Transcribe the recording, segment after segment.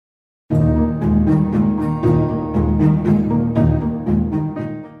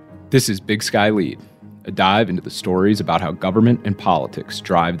This is Big Sky Lead, a dive into the stories about how government and politics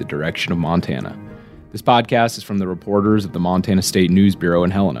drive the direction of Montana. This podcast is from the reporters of the Montana State News Bureau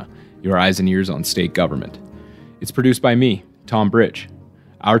in Helena, your eyes and ears on state government. It's produced by me, Tom Bridge.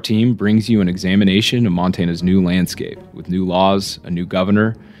 Our team brings you an examination of Montana's new landscape, with new laws, a new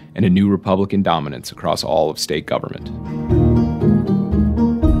governor, and a new Republican dominance across all of state government.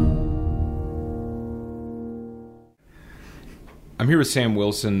 I'm here with Sam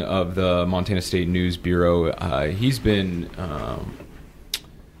Wilson of the Montana State News Bureau. He's been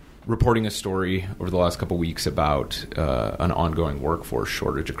reporting a story over the last couple weeks about an ongoing workforce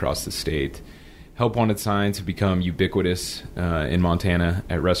shortage across the state. Help wanted signs have become ubiquitous in Montana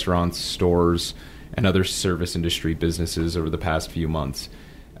at restaurants, stores, and other service industry businesses over the past few months.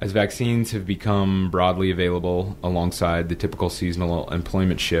 As vaccines have become broadly available alongside the typical seasonal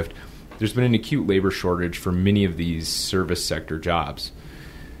employment shift, there's been an acute labor shortage for many of these service sector jobs.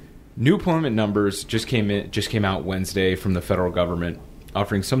 New employment numbers just came out Wednesday from the federal government,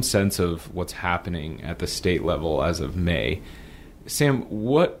 offering some sense of what's happening at the state level as of May. Sam,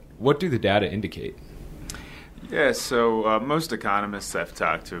 what do the data indicate? Yeah, so most economists I've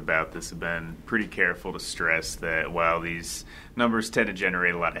talked to about this have been pretty careful to stress that while these numbers tend to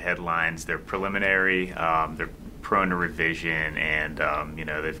generate a lot of headlines, they're preliminary, they're prone to revision, and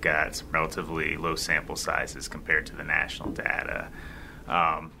they've got some relatively low sample sizes compared to the national data.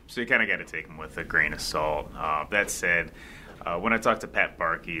 So you kind of got to take them with a grain of salt. That said, when I talked to Pat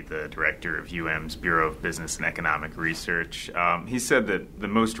Barkey, the director of UM's Bureau of Business and Economic Research, he said that the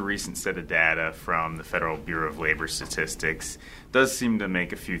most recent set of data from the Federal Bureau of Labor Statistics does seem to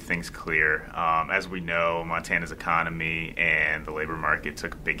make a few things clear. As we know, Montana's economy and the labor market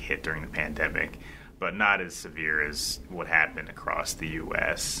took a big hit during the pandemic, but not as severe as what happened across the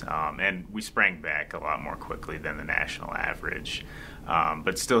U.S. And we sprang back a lot more quickly than the national average.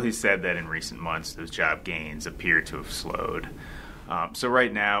 But still, he said that in recent months, those job gains appear to have slowed. So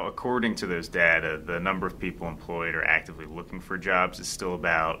right now, according to those data, the number of people employed or actively looking for jobs is still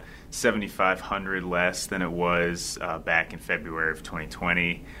about 7,500 less than it was back in February of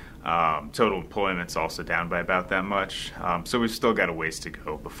 2020. Total employment's also down by about that much. So we've still got a ways to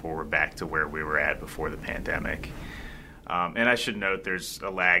go before we're back to where we were at before the pandemic. And I should note there's a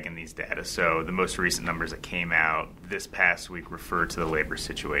lag in these data. So the most recent numbers that came out this past week refer to the labor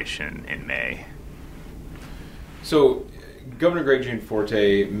situation in May. So Governor Greg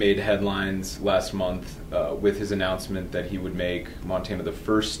Gianforte made headlines last month with his announcement that he would make Montana the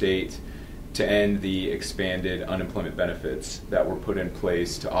first state to end the expanded unemployment benefits that were put in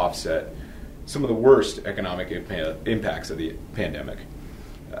place to offset some of the worst economic impacts of the pandemic.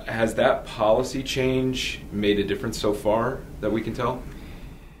 Has that policy change made a difference so far that we can tell?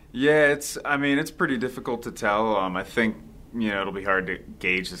 Yeah, it's pretty difficult to tell. I think, it'll be hard to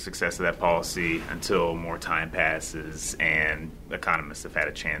gauge the success of that policy until more time passes and economists have had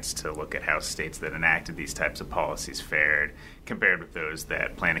a chance to look at how states that enacted these types of policies fared compared with those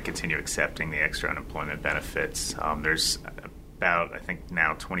that plan to continue accepting the extra unemployment benefits. There's about, I think,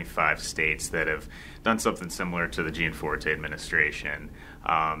 now 25 states that have done something similar to the Gianforte administration,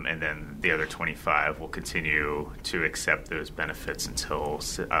 and then the other 25 will continue to accept those benefits until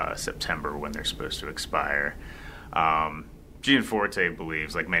September when they're supposed to expire. Gianforte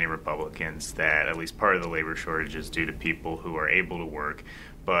believes, like many Republicans, that at least part of the labor shortage is due to people who are able to work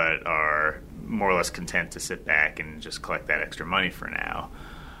but are more or less content to sit back and just collect that extra money for now.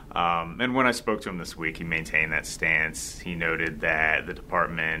 And when I spoke to him this week, he maintained that stance. He noted that the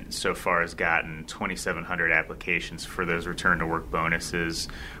department so far has gotten 2,700 applications for those return-to-work bonuses,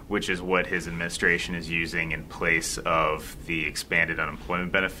 which is what his administration is using in place of the expanded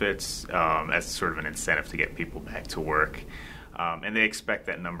unemployment benefits as sort of an incentive to get people back to work. And they expect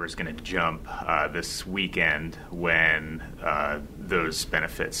that number is going to jump this weekend when those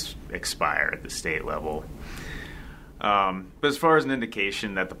benefits expire at the state level. But as far as an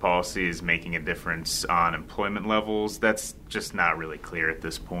indication that the policy is making a difference on employment levels, that's just not really clear at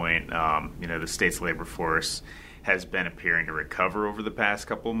this point. The state's labor force has been appearing to recover over the past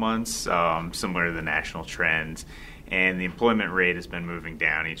couple months, similar to the national trend. And the employment rate has been moving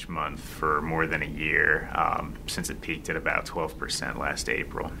down each month for more than a year, since it peaked at about 12% last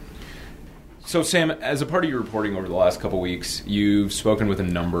April. So, Sam, as a part of your reporting over the last couple weeks, you've spoken with a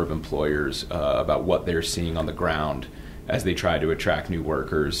number of employers about what they're seeing on the ground as they try to attract new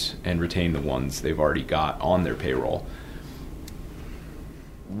workers and retain the ones they've already got on their payroll.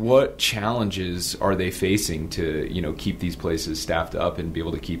 What challenges are they facing to, keep these places staffed up and be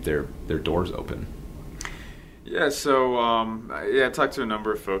able to keep their doors open? Yeah, so I talked to a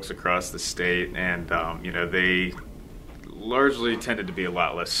number of folks across the state, and they largely tended to be a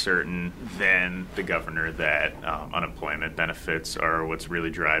lot less certain than the governor that unemployment benefits are what's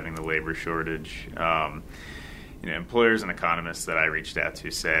really driving the labor shortage. Employers and economists that I reached out to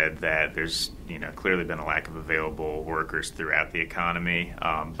said that there's clearly been a lack of available workers throughout the economy,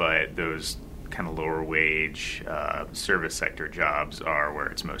 but those kind of lower wage service sector jobs are where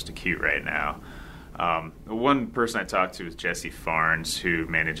it's most acute right now. One person I talked to is Jesse Farnes, who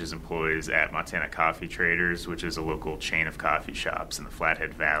manages employees at Montana Coffee Traders, which is a local chain of coffee shops in the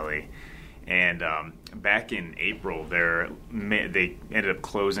Flathead Valley. And back in April, they ended up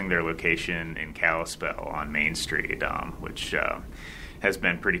closing their location in Kalispell on Main Street, which has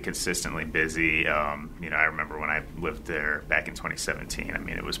been pretty consistently busy. I remember when I lived there back in 2017. I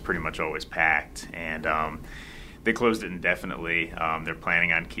mean, it was pretty much always packed, and they closed it indefinitely. They're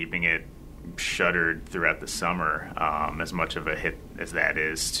planning on keeping it shuttered throughout the summer, as much of a hit as that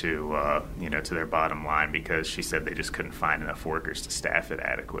is to to their bottom line, because she said they just couldn't find enough workers to staff it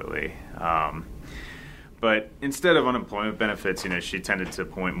adequately. But instead of unemployment benefits, she tended to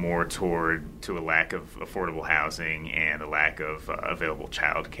point more to a lack of affordable housing and a lack of available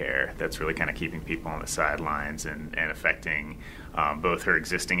child care. That's really kind of keeping people on the sidelines and affecting both her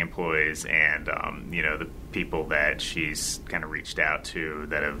existing employees and the people that she's kind of reached out to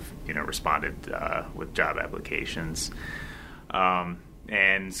that have responded with job applications. And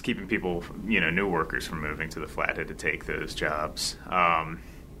it's keeping people, new workers from moving to the Flathead to take those jobs.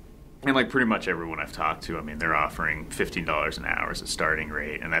 And like pretty much everyone I've talked to, I mean, they're offering $15 an hour as a starting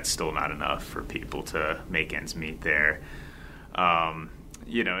rate, and that's still not enough for people to make ends meet there. And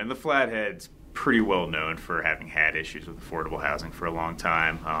the Flathead's pretty well known for having had issues with affordable housing for a long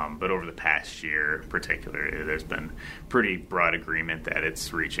time. But over the past year, particularly, there's been pretty broad agreement that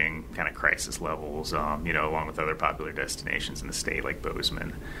it's reaching kind of crisis levels, along with other popular destinations in the state like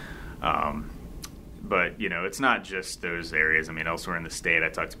Bozeman. But, it's not just those areas. I mean, elsewhere in the state, I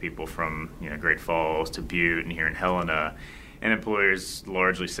talked to people from, Great Falls to Butte and here in Helena, and employers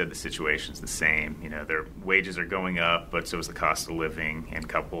largely said the situation's the same. Their wages are going up, but so is the cost of living, and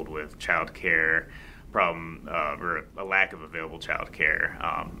coupled with child care problem or a lack of available child care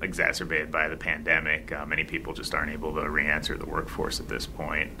exacerbated by the pandemic, many people just aren't able to re-enter the workforce at this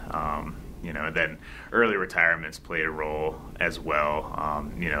point. And then early retirements played a role as well.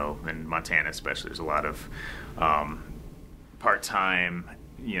 In Montana especially, there's a lot of part-time,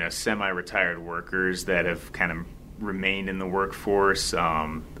 semi-retired workers that have kind of remained in the workforce.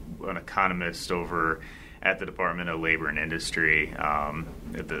 An economist over at the Department of Labor and Industry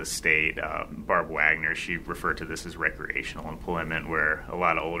at the state, Barb Wagner, she referred to this as recreational employment, where a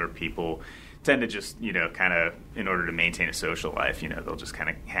lot of older people tend to just, kind of, in order to maintain a social life, they'll just kind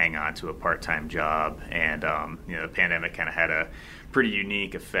of hang on to a part-time job. And, the pandemic kind of had a pretty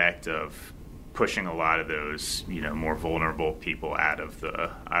unique effect of pushing a lot of those, more vulnerable people out of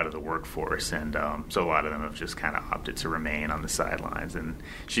the workforce. And so a lot of them have just kind of opted to remain on the sidelines. And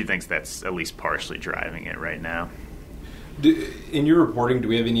she thinks that's at least partially driving it right now. In your reporting, do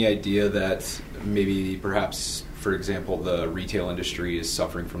we have any idea that maybe perhaps, for example, the retail industry is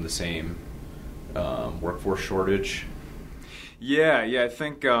suffering from the same workforce shortage? Yeah, I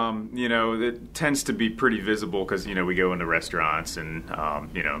think, it tends to be pretty visible because, we go into restaurants and,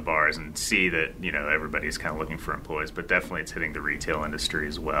 bars and see that, everybody's kind of looking for employees, but definitely it's hitting the retail industry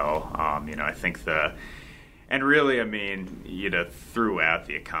as well. I think and really, I mean, throughout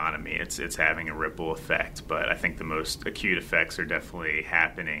the economy, it's having a ripple effect, but I think the most acute effects are definitely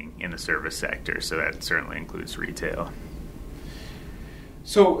happening in the service sector, so that certainly includes retail.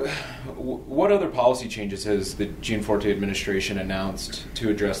 So, what other policy changes has the Gianforte administration announced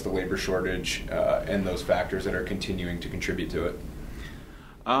to address the labor shortage and those factors that are continuing to contribute to it?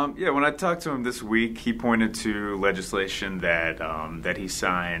 When I talked to him this week, he pointed to legislation that he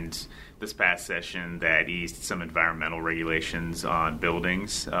signed this past session that eased some environmental regulations on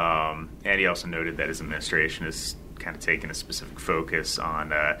buildings, and he also noted that his administration is kind of taken a specific focus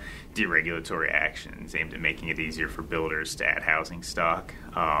on deregulatory actions aimed at making it easier for builders to add housing stock.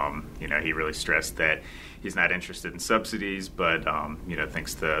 He really stressed that he's not interested in subsidies, but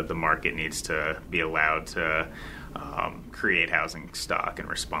thinks the market needs to be allowed to create housing stock and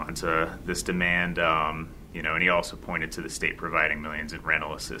respond to this demand. And he also pointed to the state providing millions in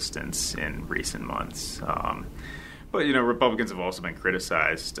rental assistance in recent months. But, Republicans have also been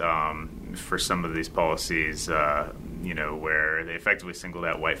criticized for some of these policies, where they effectively singled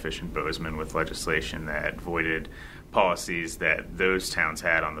out Whitefish and Bozeman with legislation that voided policies that those towns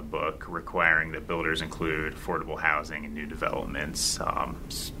had on the book requiring that builders include affordable housing in new developments,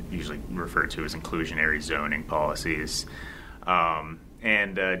 usually referred to as inclusionary zoning policies.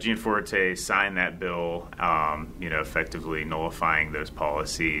 Gianforte signed that bill, effectively nullifying those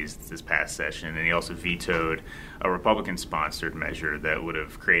policies this past session. And he also vetoed a Republican-sponsored measure that would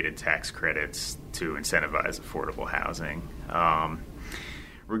have created tax credits to incentivize affordable housing.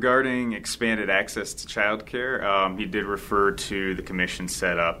 Regarding expanded access to child care, he did refer to the commission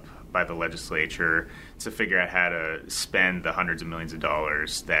set up by the legislature to figure out how to spend the hundreds of millions of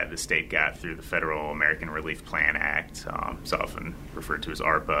dollars that the state got through the Federal American Relief Plan Act. It's often referred to as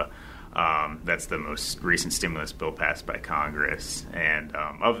ARPA. That's the most recent stimulus bill passed by Congress. And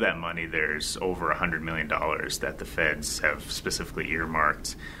of that money, there's over $100 million that the feds have specifically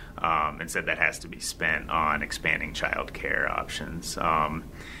earmarked and said that has to be spent on expanding child care options.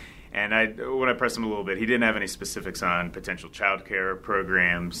 And when I pressed him a little bit, he didn't have any specifics on potential child care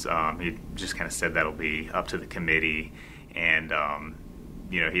programs. He just kind of said that'll be up to the committee. And,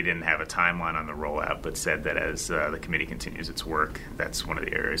 he didn't have a timeline on the rollout, but said that as the committee continues its work, that's one of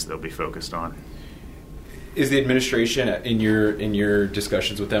the areas they'll be focused on. Is the administration, in your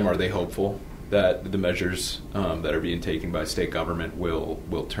discussions with them, are they hopeful that the measures that are being taken by state government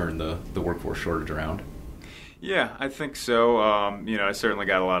will turn the workforce shortage around? Yeah, I think so. I certainly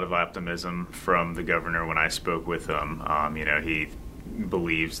got a lot of optimism from the governor when I spoke with him. He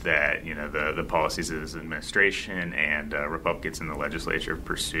believes that, the policies of his administration and Republicans in the legislature have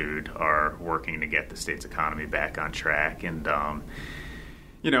pursued are working to get the state's economy back on track. And,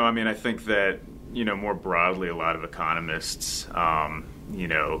 I think that, more broadly, a lot of economists,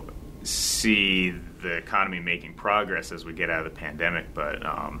 see the economy making progress as we get out of the pandemic, but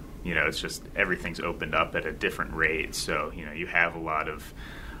it's just everything's opened up at a different rate. So you have a lot of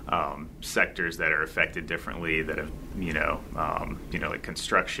sectors that are affected differently. That have like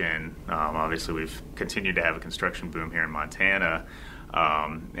construction. Obviously, we've continued to have a construction boom here in Montana,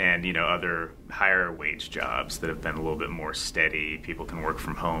 and other higher wage jobs that have been a little bit more steady. People can work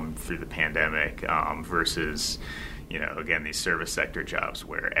from home through the pandemic versus. Again, these service sector jobs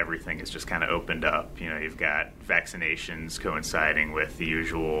where everything is just kind of opened up. You've got vaccinations coinciding with the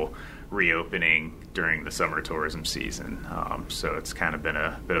usual reopening during the summer tourism season. So it's kind of been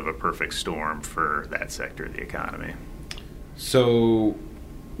a bit of a perfect storm for that sector of the economy. So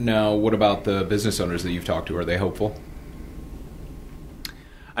now what about the business owners that you've talked to? Are they hopeful?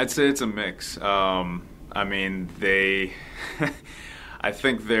 I'd say it's a mix. I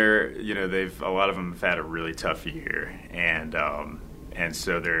think a lot of them have had a really tough year, and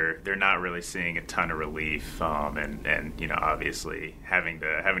so they're not really seeing a ton of relief, and obviously having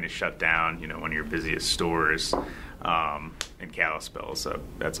to shut down one of your busiest stores in Kalispell, so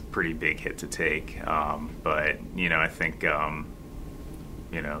that's a pretty big hit to take. But I think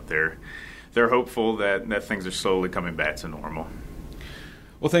they're hopeful that things are slowly coming back to normal.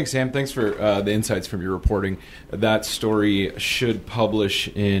 Well, thanks, Sam. Thanks for the insights from your reporting. That story should publish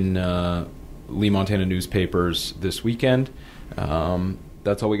in Lee, Montana newspapers this weekend.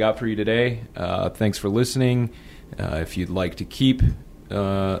 That's all we got for you today. Thanks for listening. If you'd like to keep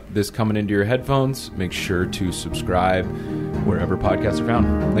this coming into your headphones, make sure to subscribe wherever podcasts are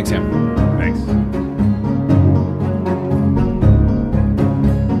found. Thanks, Sam. Thanks.